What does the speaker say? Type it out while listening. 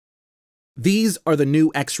These are the new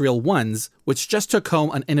XREAL Ones, which just took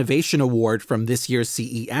home an Innovation Award from this year's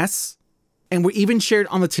CES, and were even shared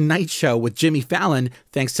on The Tonight Show with Jimmy Fallon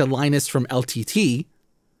thanks to Linus from LTT.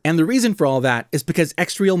 And the reason for all that is because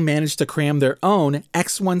XREAL managed to cram their own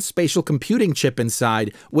X1 spatial computing chip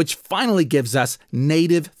inside, which finally gives us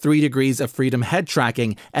native 3 degrees of freedom head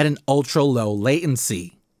tracking at an ultra low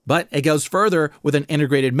latency. But it goes further with an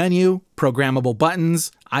integrated menu, programmable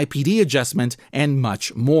buttons, IPD adjustment, and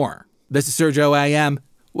much more. This is Sergio AM.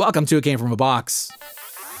 Welcome to It Came From a Box.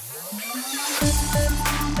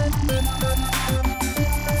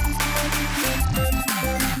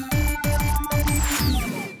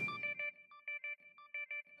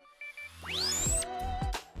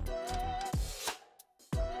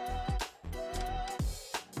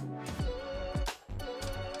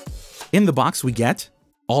 In the box we get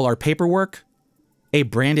all our paperwork, a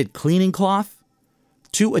branded cleaning cloth,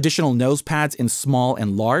 2 additional nose pads in small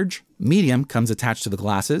and large. Medium comes attached to the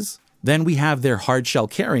glasses. Then we have their hard shell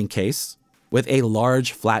carrying case with a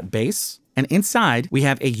large flat base. And inside we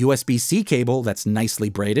have a USB-C cable that's nicely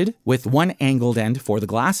braided with one angled end for the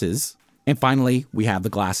glasses. And finally, we have the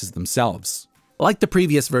glasses themselves. Like the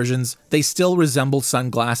previous versions, they still resemble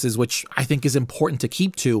sunglasses, which I think is important to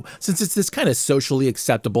keep to, since it's this kind of socially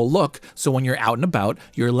acceptable look, so when you're out and about,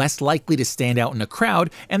 you're less likely to stand out in a crowd,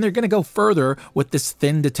 and they're going to go further with this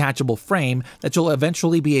thin detachable frame that you'll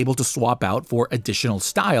eventually be able to swap out for additional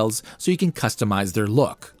styles, so you can customize their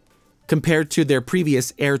look. Compared to their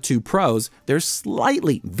previous Air 2 Pros, they're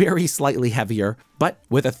very slightly heavier, but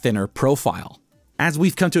with a thinner profile. As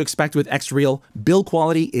we've come to expect with XREAL, build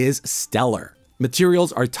quality is stellar.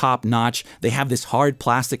 Materials are top-notch. They have this hard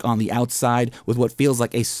plastic on the outside with what feels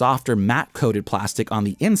like a softer matte-coated plastic on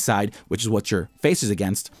the inside, which is what your face is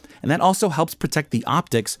against, and that also helps protect the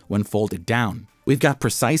optics when folded down. We've got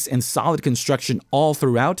precise and solid construction all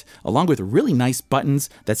throughout, along with really nice buttons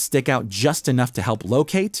that stick out just enough to help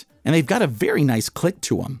locate, and they've got a very nice click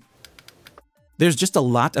to them. There's just a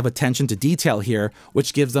lot of attention to detail here,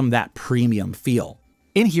 which gives them that premium feel.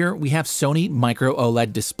 In here, we have Sony micro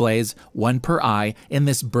OLED displays, 1 per eye, in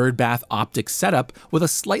this birdbath optics setup with a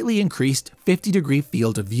slightly increased 50-degree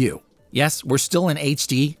field of view. Yes, we're still in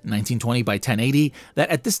HD, 1920 by 1080, that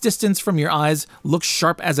at this distance from your eyes looks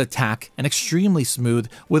sharp as a tack and extremely smooth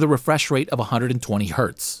with a refresh rate of 120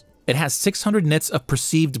 Hz. It has 600 nits of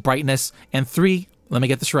perceived brightness and 3, let me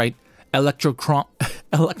get this right,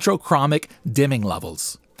 electrochromic dimming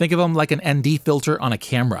levels. Think of them like an ND filter on a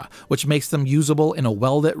camera, which makes them usable in a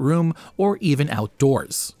well-lit room or even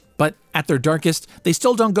outdoors. But at their darkest, they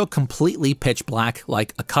still don't go completely pitch black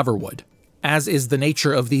like a cover would. As is the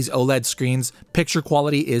nature of these OLED screens, picture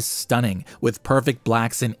quality is stunning, with perfect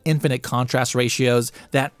blacks and infinite contrast ratios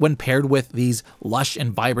that, when paired with these lush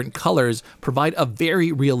and vibrant colors, provide a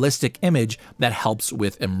very realistic image that helps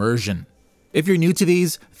with immersion. If you're new to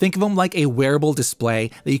these, think of them like a wearable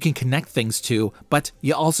display that you can connect things to, but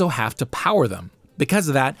you also have to power them. Because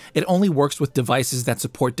of that, it only works with devices that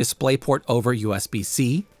support DisplayPort over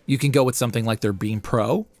USB-C. You can go with something like their Beam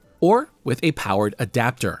Pro, or with a powered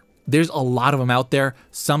adapter. There's a lot of them out there,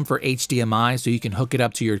 some for HDMI so you can hook it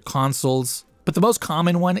up to your consoles, but the most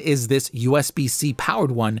common one is this USB-C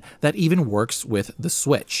powered one that even works with the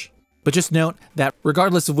Switch. But just note that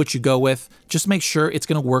regardless of which you go with, just make sure it's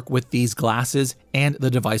going to work with these glasses and the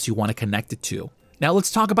device you want to connect it to. Now let's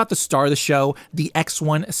talk about the star of the show, the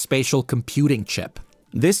X1 spatial computing chip.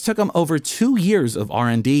 This took them over 2 years of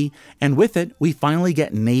R&D, and with it, we finally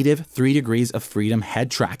get native 3 degrees of freedom head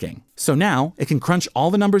tracking. So now, it can crunch all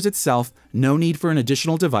the numbers itself, no need for an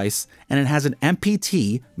additional device, and it has an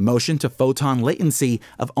MPT, motion to photon latency,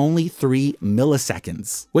 of only 3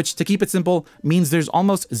 milliseconds. Which, to keep it simple, means there's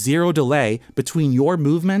almost 0 delay between your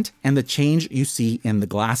movement and the change you see in the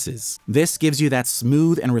glasses. This gives you that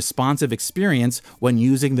smooth and responsive experience when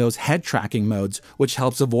using those head tracking modes, which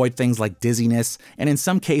helps avoid things like dizziness, and in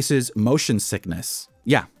some cases, motion sickness.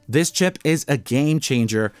 Yeah, this chip is a game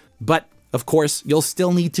changer, but of course, you'll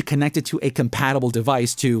still need to connect it to a compatible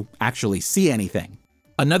device to actually see anything.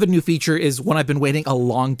 Another new feature is one I've been waiting a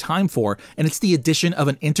long time for, and it's the addition of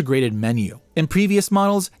an integrated menu. In previous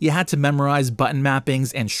models, you had to memorize button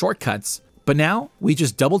mappings and shortcuts, but now we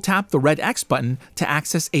just double tap the red X button to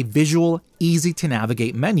access a visual, easy to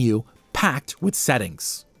navigate menu packed with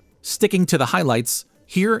settings. Sticking to the highlights,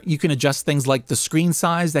 here you can adjust things like the screen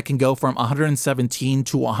size that can go from 117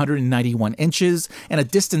 to 191 inches and a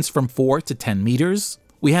distance from 4 to 10 meters.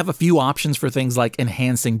 We have a few options for things like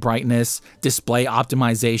enhancing brightness, display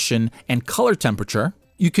optimization, and color temperature.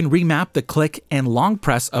 You can remap the click and long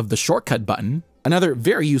press of the shortcut button. Another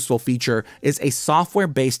very useful feature is a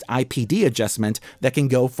software-based IPD adjustment that can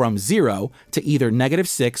go from 0 to either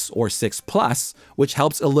 -6 or 6+, which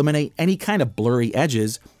helps eliminate any kind of blurry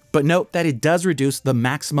edges, but note that it does reduce the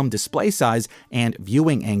maximum display size and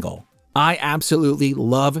viewing angle. I absolutely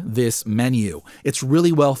love this menu. It's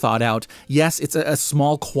really well thought out. Yes, it's a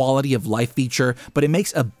small quality of life feature, but it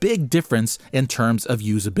makes a big difference in terms of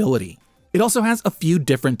usability. It also has a few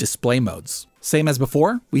different display modes. Same as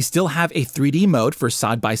before, we still have a 3D mode for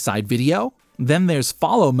side-by-side video. Then there's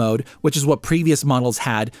follow mode, which is what previous models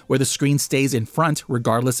had, where the screen stays in front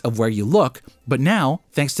regardless of where you look. But now,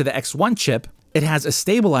 thanks to the X1 chip, it has a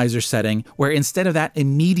stabilizer setting where instead of that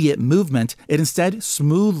immediate movement, it instead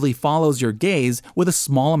smoothly follows your gaze with a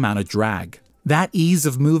small amount of drag. That ease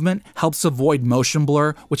of movement helps avoid motion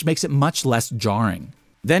blur, which makes it much less jarring.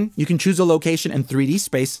 Then you can choose a location in 3D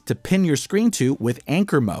space to pin your screen to with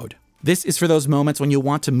anchor mode. This is for those moments when you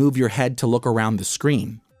want to move your head to look around the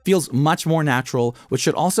screen. Feels much more natural, which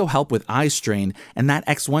should also help with eye strain, and that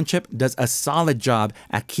X1 chip does a solid job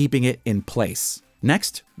at keeping it in place.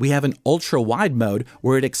 Next, we have an ultra-wide mode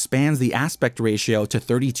where it expands the aspect ratio to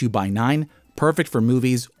 32:9, perfect for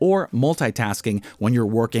movies or multitasking when you're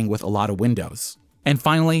working with a lot of windows. And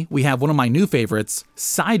finally, we have one of my new favorites,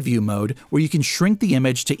 side view mode, where you can shrink the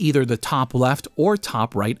image to either the top left or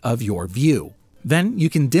top right of your view. Then you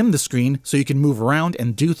can dim the screen so you can move around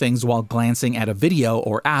and do things while glancing at a video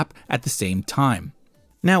or app at the same time.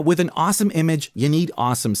 Now, with an awesome image, you need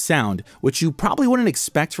awesome sound, which you probably wouldn't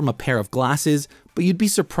expect from a pair of glasses, but you'd be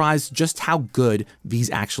surprised just how good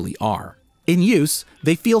these actually are. In use,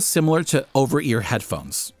 they feel similar to over-ear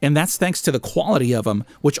headphones, and that's thanks to the quality of them,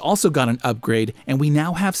 which also got an upgrade, and we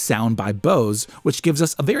now have sound by Bose, which gives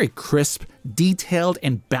us a very crisp, detailed,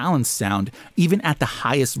 and balanced sound, even at the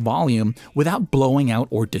highest volume, without blowing out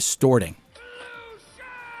or distorting.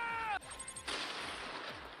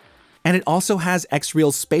 And it also has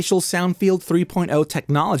XREAL's Spatial Sound Field 3.0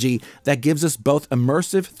 technology that gives us both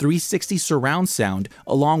immersive 360 surround sound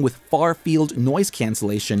along with far-field noise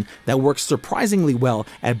cancellation that works surprisingly well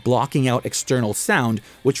at blocking out external sound,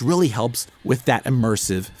 which really helps with that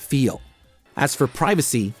immersive feel. As for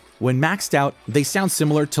privacy, when maxed out, they sound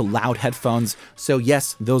similar to loud headphones, so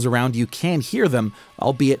yes, those around you can hear them,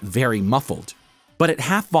 albeit very muffled. But at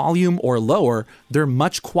half volume or lower, they're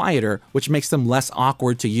much quieter, which makes them less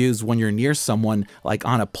awkward to use when you're near someone like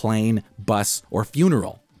on a plane, bus, or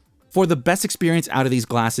funeral. For the best experience out of these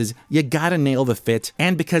glasses, you gotta nail the fit,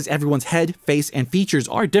 and because everyone's head, face, and features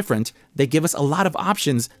are different, they give us a lot of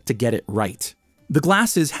options to get it right. The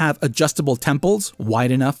glasses have adjustable temples,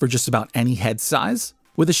 wide enough for just about any head size,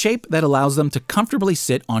 with a shape that allows them to comfortably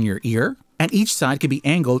sit on your ear, and each side can be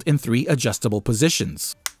angled in 3 adjustable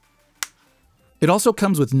positions. It also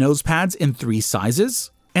comes with nose pads in 3 sizes,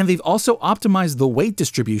 and they've also optimized the weight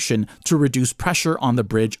distribution to reduce pressure on the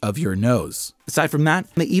bridge of your nose. Aside from that,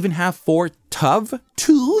 they even have 4 TUV,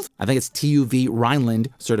 I think it's TUV Rhineland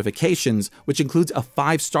certifications, which includes a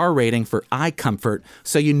 5-star rating for eye comfort,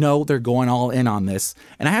 so you know they're going all in on this.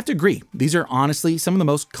 And I have to agree, these are honestly some of the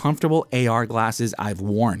most comfortable AR glasses I've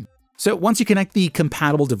worn. So once you connect the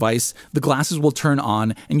compatible device, the glasses will turn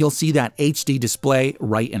on and you'll see that HD display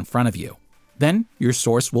right in front of you. Then your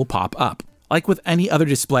source will pop up. Like with any other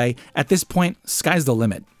display, at this point, sky's the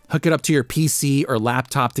limit. Hook it up to your PC or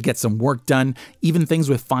laptop to get some work done. Even things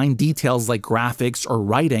with fine details like graphics or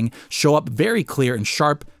writing show up very clear and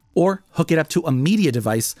sharp, or hook it up to a media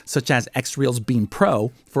device such as XREAL's Beam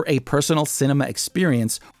Pro for a personal cinema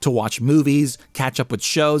experience to watch movies, catch up with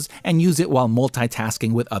shows, and use it while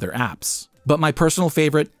multitasking with other apps. But my personal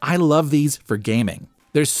favorite, I love these for gaming.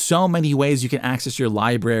 There's so many ways you can access your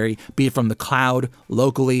library, be it from the cloud,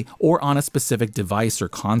 locally, or on a specific device or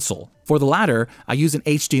console. For the latter, I use an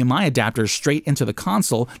HDMI adapter straight into the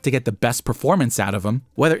console to get the best performance out of them.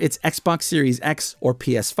 Whether it's Xbox Series X or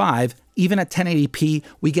PS5, even at 1080p,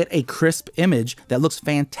 we get a crisp image that looks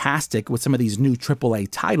fantastic with some of these new AAA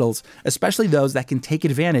titles, especially those that can take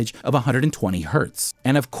advantage of 120 Hz.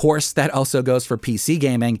 And of course, that also goes for PC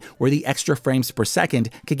gaming, where the extra frames per second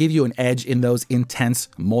can give you an edge in those intense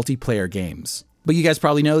multiplayer games. But you guys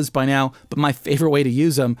probably know this by now, but my favorite way to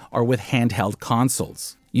use them are with handheld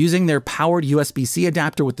consoles. Using their powered USB-C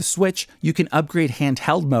adapter with the Switch, you can upgrade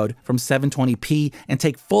handheld mode from 720p and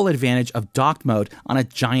take full advantage of docked mode on a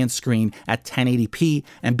giant screen at 1080p,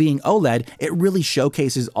 and being OLED, it really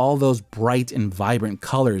showcases all those bright and vibrant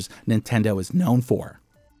colors Nintendo is known for.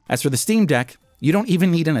 As for the Steam Deck, you don't even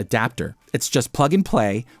need an adapter. It's just plug and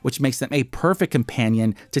play, which makes them a perfect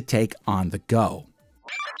companion to take on the go.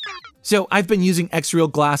 So I've been using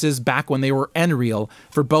XREAL glasses back when they were NREAL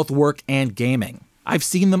for both work and gaming. I've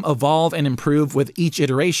seen them evolve and improve with each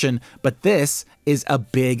iteration, but this is a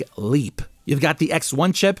big leap. You've got the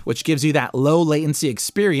X1 chip, which gives you that low latency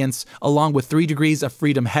experience, along with 3 degrees of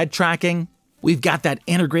freedom head tracking. We've got that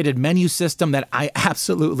integrated menu system that I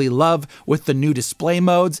absolutely love with the new display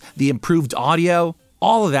modes, the improved audio.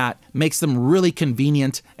 All of that makes them really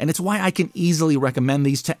convenient, and it's why I can easily recommend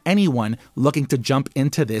these to anyone looking to jump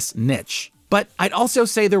into this niche. But I'd also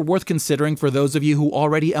say they're worth considering for those of you who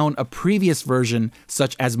already own a previous version,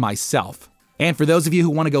 such as myself. And for those of you who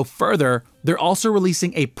want to go further, they're also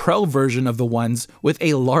releasing a pro version of the ones with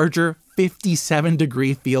a larger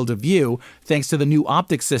 57-degree field of view, thanks to the new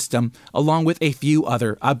optic system, along with a few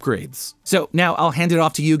other upgrades. So now I'll hand it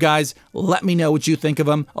off to you guys. Let me know what you think of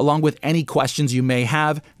them, along with any questions you may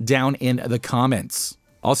have down in the comments.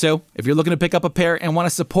 Also, if you're looking to pick up a pair and want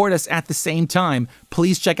to support us at the same time,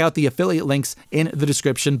 please check out the affiliate links in the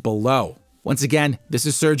description below. Once again, this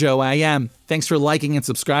is Sergio IM. Thanks for liking and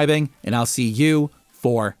subscribing, and I'll see you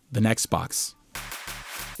for the next box.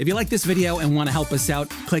 If you like this video and want to help us out,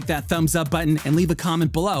 click that thumbs up button and leave a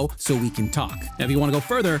comment below so we can talk. Now, if you want to go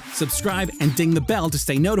further, subscribe and ding the bell to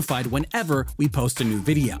stay notified whenever we post a new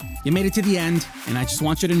video. You made it to the end, and I just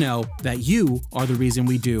want you to know that you are the reason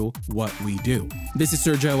we do what we do. This is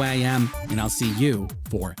Sergio IM, and I'll see you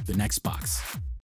for the next box.